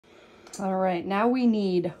All right, now we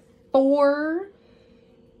need 4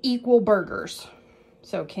 equal burgers.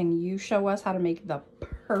 So can you show us how to make the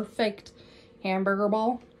perfect hamburger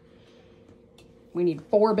ball? We need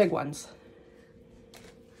 4 big ones.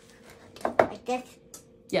 Like this?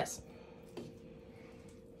 Yes.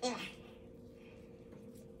 Yeah.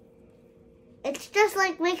 It's just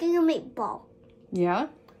like making a meatball. Yeah?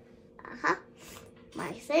 Uh-huh.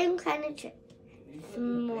 My same kind of trick.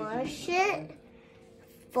 Smush it,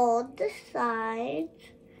 fold the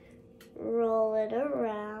sides, roll it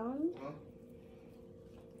around.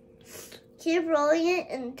 Keep rolling it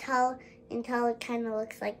until it kind of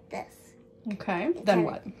looks like this. Okay, then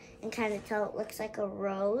what? And kind of till it looks like a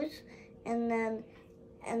rose, and then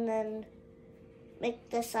make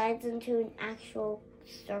the sides into an actual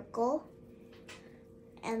circle,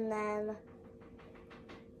 and then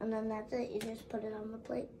that's it. You just put it on the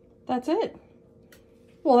plate. That's it.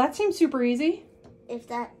 Well, that seems super easy.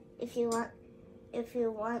 If you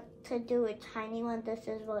want to do a tiny one, this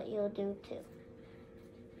is what you'll do too.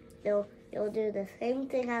 You'll do the same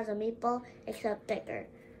thing as a meatball, except bigger.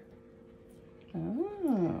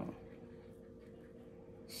 Oh.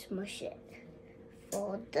 Smush it.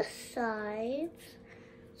 Fold the sides.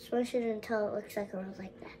 Smush it until it looks like a rose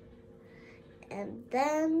like that. And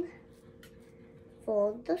then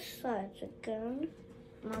fold the sides again.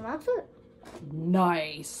 And that's it.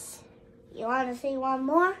 Nice. You want to see one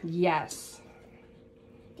more? Yes.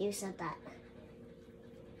 You said that.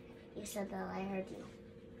 You said that, I heard you.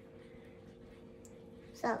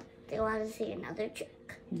 So, do you want to see another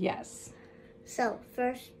trick? Yes. So,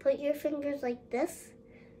 first, put your fingers like this.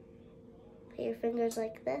 Put your fingers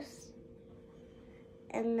like this.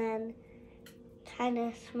 And then kind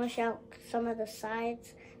of smush out some of the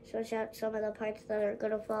sides. Smush out some of the parts that are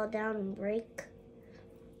going to fall down and break.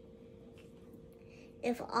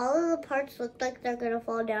 If all of the parts look like they're going to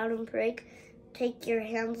fall down and break, take your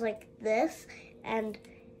hands like this and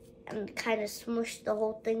kind of smush the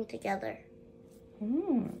whole thing together.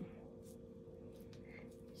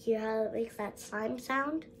 Hear how it makes that slime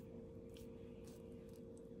sound?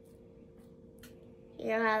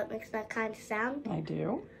 Hear how it makes that kind of sound? I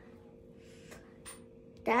do.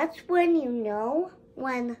 That's when you know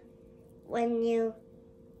when you're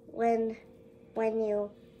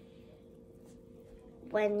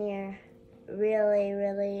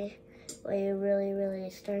really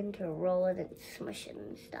starting to roll it and smush it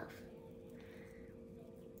and stuff.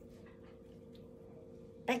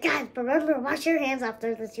 But guys, remember, wash your hands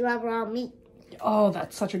after this. You have raw meat. Oh,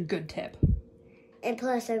 that's such a good tip. And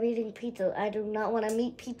plus, I'm eating pizza. I do not want to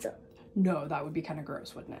eat pizza. No, that would be kind of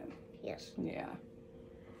gross, wouldn't it? Yes. Yeah.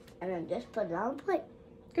 And then just put it on a plate.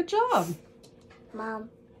 Good job. Mom.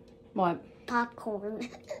 What? Popcorn.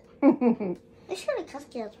 I should have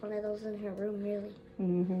Cusky has one of those in her room, really.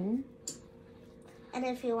 Mm-hmm. And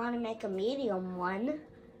if you want to make a medium one,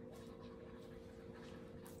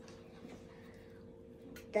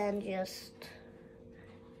 then just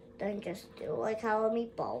do like how a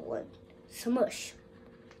meatball would. Smush.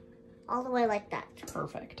 All the way like that.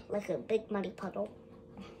 Perfect. Like a big muddy puddle.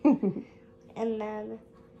 And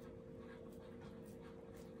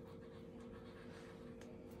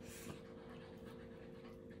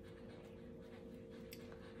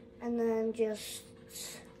then just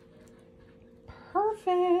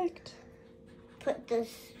perfect. Put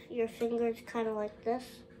your fingers kind of like this,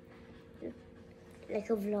 like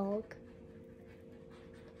a vlog.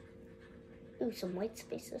 Ooh, some white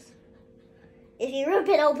spaces. If you rip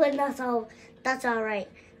it open, that's all right,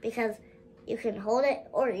 because you can hold it,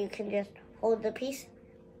 or you can just hold the piece.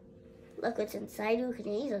 Look what's inside. You can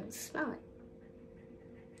even smell it.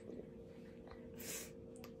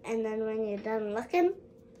 And then when you're done looking,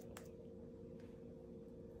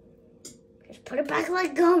 just put it back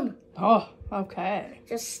like gum. Oh, okay.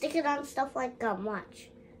 Just stick it on stuff like gum. Watch.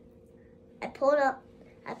 I pulled out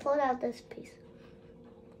this piece.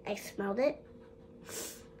 I smelled it.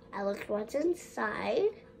 I looked what's inside.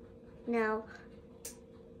 Now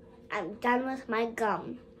I'm done with my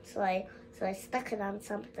gum. So I stuck it on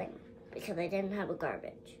something because I didn't have a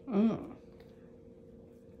garbage. Mm.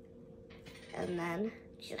 And then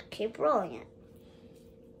just keep rolling it.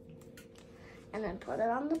 And then put it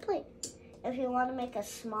on the plate. If you want to make a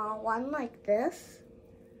small one like this,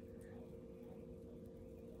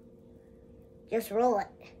 just roll it.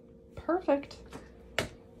 Perfect.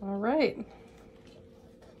 All right.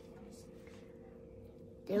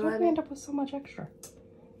 How did we end up with so much extra?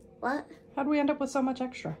 What? How did we end up with so much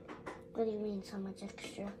extra? What do you mean so much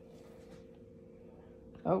extra?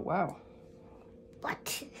 Oh, wow.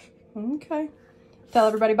 What? Okay. Tell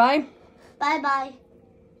everybody bye. Bye-bye.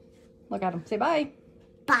 Look at them. Say bye.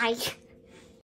 Bye.